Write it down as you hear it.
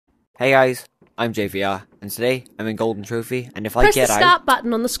Hey guys, I'm JVR, and today I'm in Golden Trophy, and if I Press get the out... start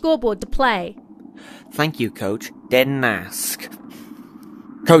button on the scoreboard to play. Thank you, Coach. Didn't ask.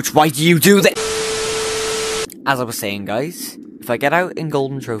 Coach, why do you do this? As I was saying, guys, if I get out in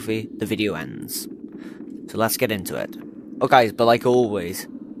Golden Trophy, the video ends. So let's get into it. Oh guys, but like always,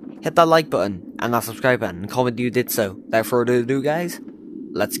 hit that like button and that subscribe button and comment you did so. Without further ado, guys,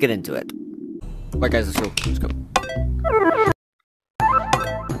 let's get into it. Right guys, let's go. Let's go.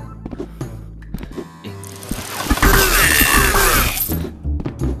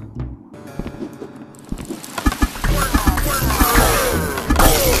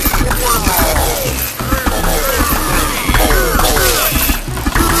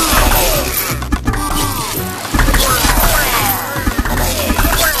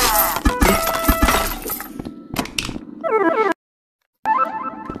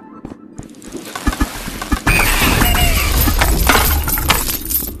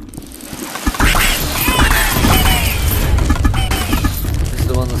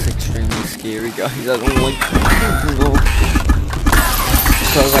 Scary guys, I don't like no.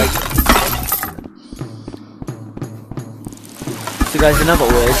 So guys, in other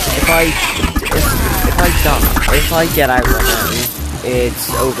words, if I get out right now, it's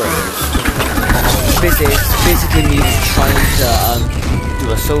over. It's basically me trying to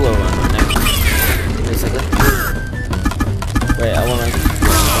do a solo run right now. Basically. Wait, I wanna get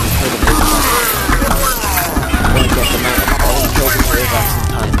them out. I wanna kill them with that in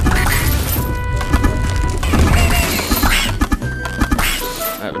time.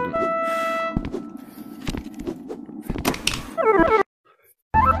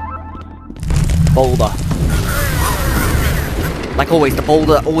 Boulder. Like always, the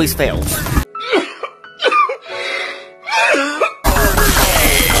boulder always fails.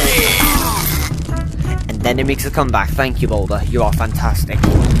 And then it makes a comeback. Thank you, Boulder. You are fantastic.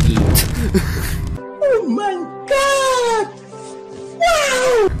 Eat. Oh my god!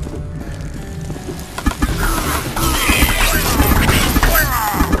 Wow!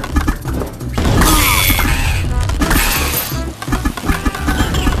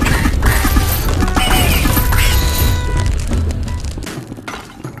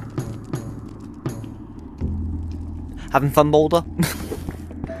 Having fun, Boulder?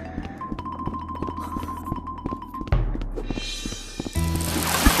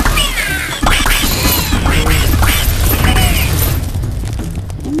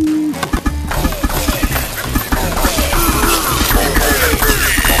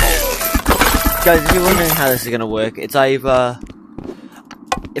 Guys, if you're wondering how this is gonna work, it's either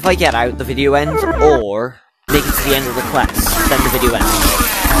if I get out, the video ends, or make it to the end of the quest, then the video ends.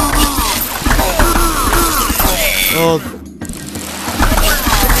 Oh,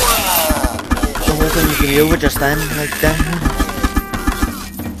 the whole thing was gonna be over just then, like that.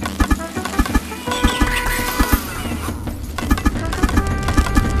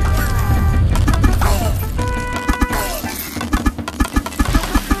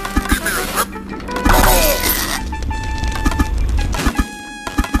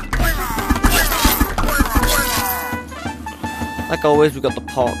 Like always, we got the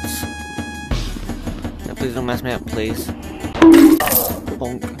pots. Please don't mess me up, please.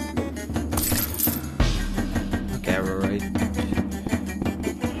 Bonk. Okay, we're right.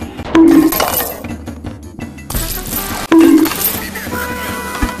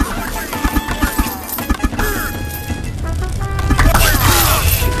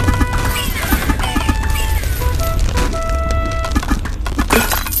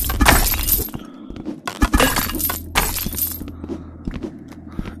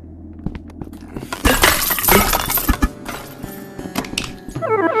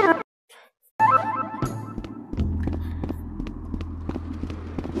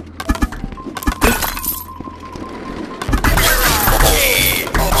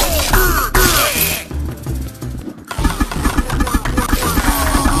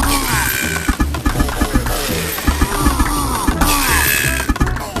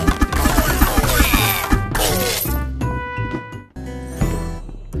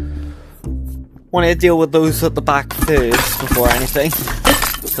 Want to deal with those at the back first before anything,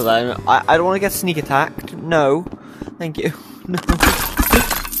 because I don't want to get sneak attacked. No, thank you. No.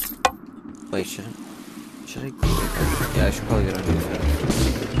 Wait, should I? Yeah, I should probably get on this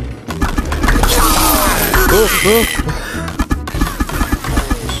first.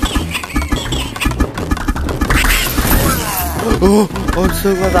 Oh, I'm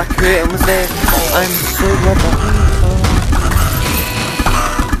so glad that curtain was there. I'm so glad that.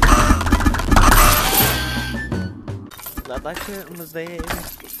 That curtain was there.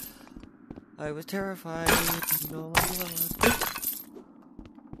 I was terrified. Oh my god.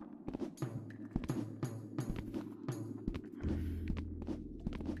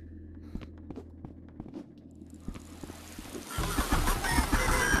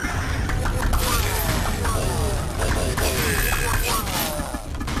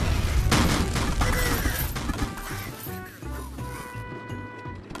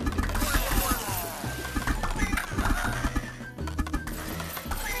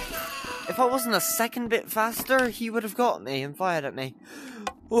 I wasn't a second bit faster, he would have got me and fired at me.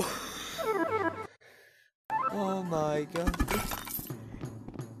 Oh, oh my god.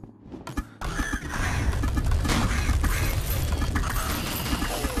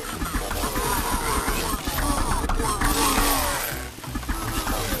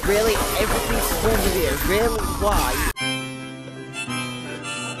 Really? Everything's spawned in here. Really? Why?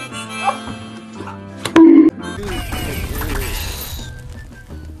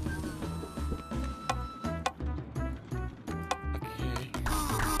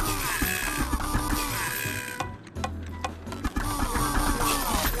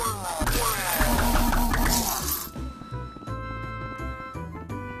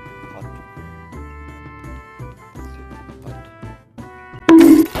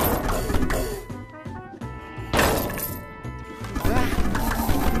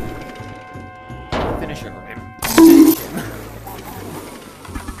 Finish him.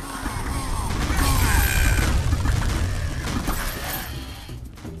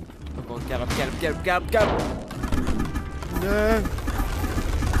 Oh, get up, get up, get up, get up, get up! No!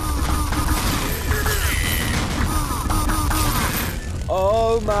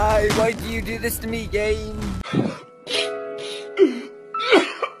 Oh my, why do you do this to me, game?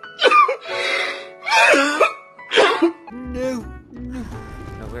 No! No!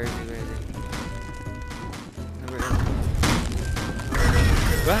 No, where is he, where is he? No, where is he?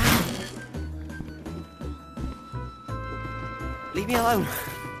 Ah! Leave me alone!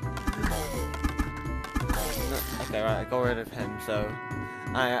 No, okay, right, I got rid of him, so...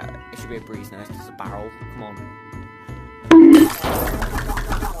 it should be a breeze now, it's a barrel, come on.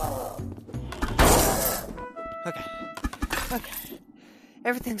 Okay. Okay.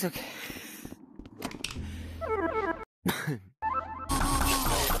 Everything's okay.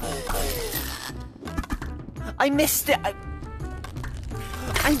 I missed it! I...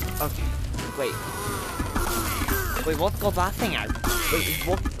 Okay. Wait. Wait, what got that thing out?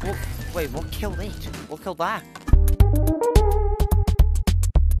 Wait, what killed it? What killed that?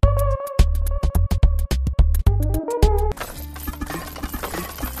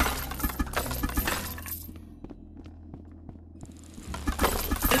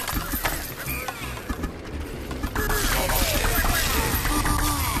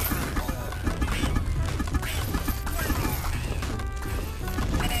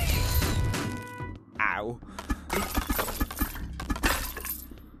 Ow.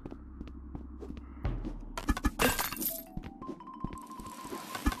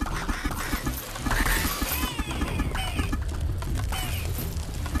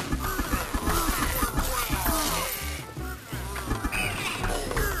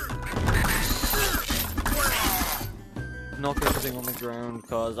 Knock everything on the ground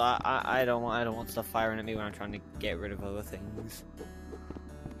because I don't want stuff firing at me when I'm trying to get rid of other things.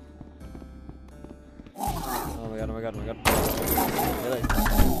 Oh my god, oh my god, oh my god. Really?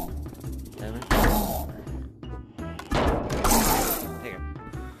 Damn it. There you go.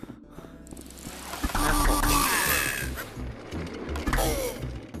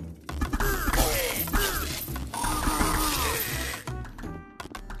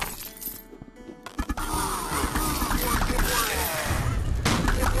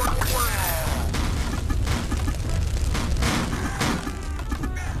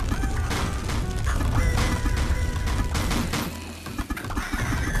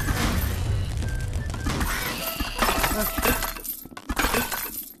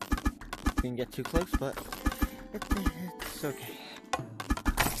 Didn't get too close, but it's okay.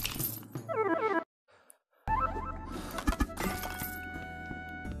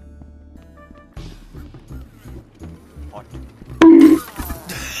 What?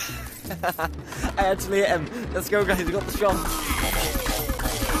 I actually hit him. Let's go, guys. We got the shot.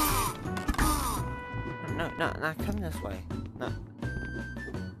 No, come this way. No.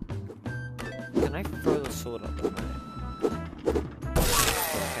 Can I throw the sword up there?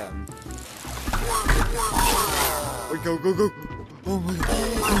 Go, go, go! Oh my god!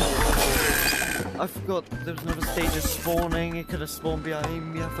 I forgot there was another stage of spawning. It could have spawned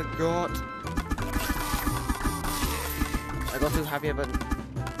behind me. I forgot. I got too happy about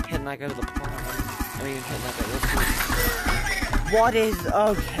hitting that guy with the bomb. I mean, hitting that guy with the... What is...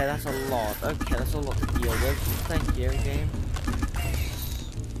 Okay, that's a lot. Okay, that's a lot to deal with. Thank you, game.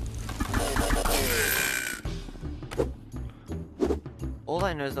 All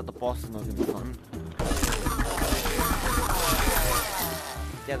I know is that the boss is not going to be fun.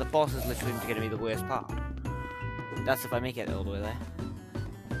 Yeah, the boss is literally going to be the worst part. That's if I make it all the way there.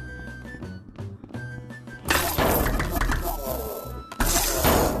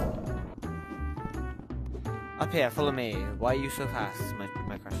 Up here, follow me. Why are you so fast? Is my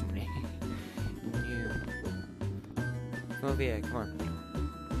question. Come over here, come on.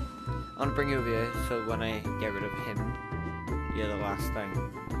 I want to bring you over here so when I get rid of him, you're the last thing.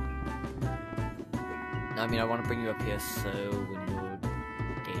 I mean, I want to bring you up here so when you're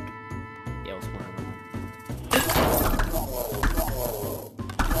dead, you'll spawn.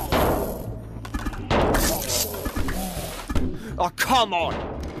 Oh, come on!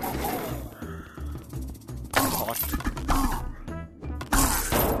 God.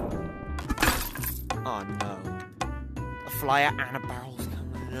 Oh no. A flyer and a barrel's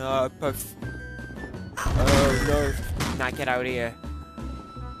coming. No, both. Oh no. Now get out of here.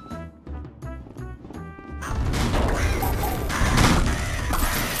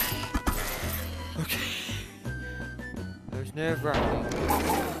 Okay. There's nerve-wracking.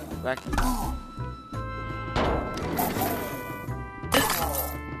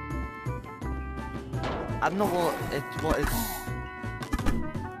 I don't know what it's.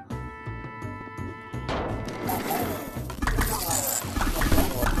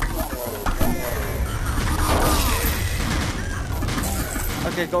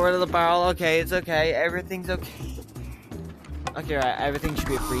 Okay, go rid of the barrel. Okay, it's okay. Everything's okay. Okay, right. Everything should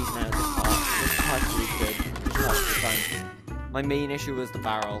be a freeze now. This part is good. This part is fine. My main issue was the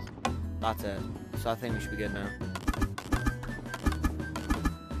barrel. That's it. So I think we should be good now.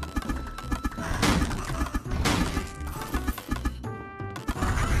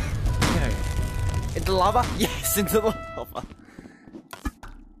 Into lava? Yes, into the lava.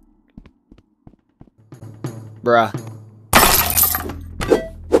 Bruh.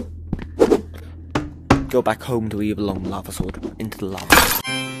 Go back home to where you belong, lava sword. Into the lava.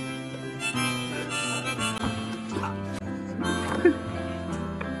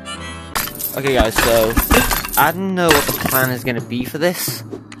 Okay guys, so I don't know what the plan is gonna be for this.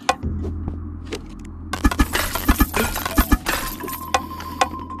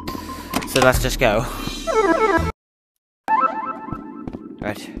 So let's just go.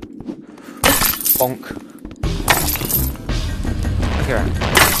 Right. Bonk. Okay, right.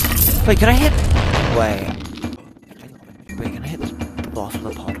 Wait, can I hit? Wait, can I hit this boss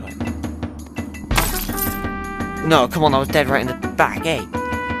with a pod? No, come on, I was dead right in the back, eh?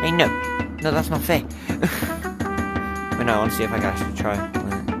 Hey, no. No, that's not fair. But no, I want to see if I can actually try.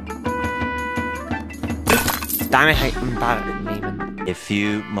 Damn it, I'm bad at aiming. A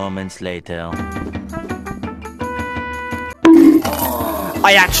few moments later.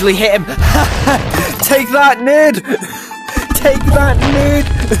 I actually hit him! Take that, nerd! Take that, nerd!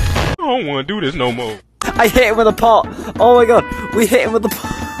 I don't want to do this no more. I hit him with a pot! Oh my god, we hit him with the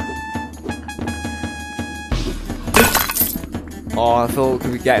pot! Oh, I thought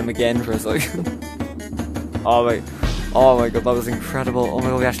we could get him again for a second. Oh wait. Oh my god, that was incredible. Oh my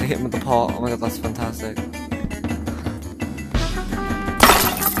god, we actually hit him with the pot. Oh my god, that's fantastic.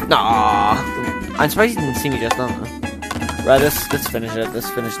 Nah, I'm surprised you didn't see me just now. Right, let's finish it. Let's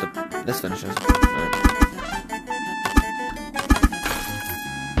finish it.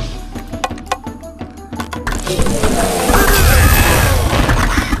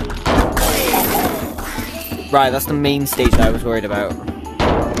 Right, that's the main stage that I was worried about. I'm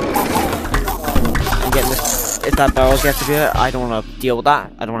getting this. If that barrel gets to be it, I don't want to deal with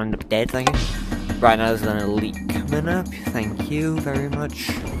that. I don't want to end up dead. Thank you. Right now, there's an elite coming up. Thank you very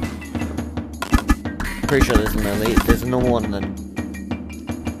much. Pretty sure there's an elite. There's no one then.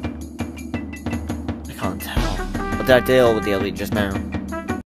 I can't tell. But did I deal with the elite just now?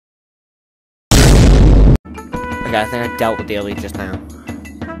 Okay, I think I dealt with the elite just now.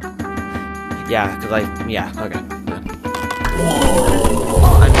 Yeah, because yeah, okay. Yeah.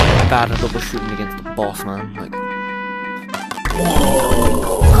 I'm bad at double shooting against the boss, man. Like,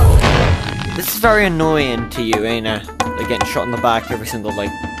 this is very annoying to you, ain't it? Like getting shot in the back every single, like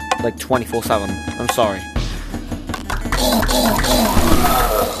 24/7. I'm sorry.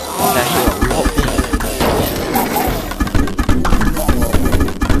 That hit a lot.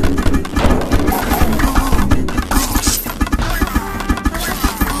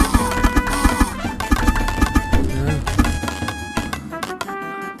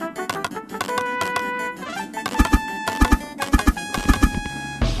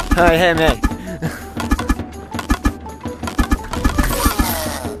 Oh, hit me.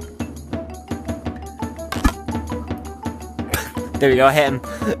 There we go, I hit him.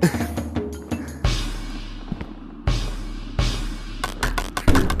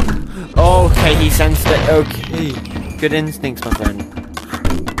 Okay, he sensed it. Okay. Good instincts, my friend.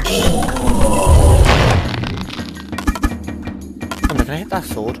 Oh, can I hit that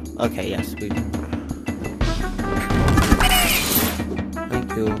sword? Okay, yes, we can.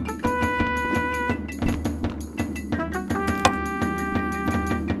 Thank you.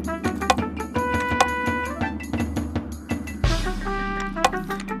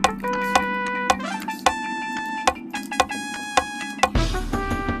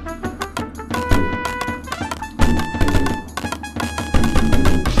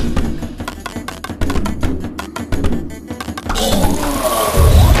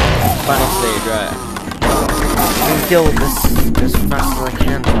 deal with this as fast as I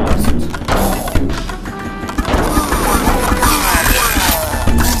can first.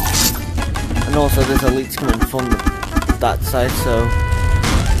 And also this elite's coming from that side, so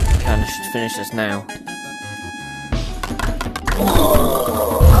I kinda should finish this now.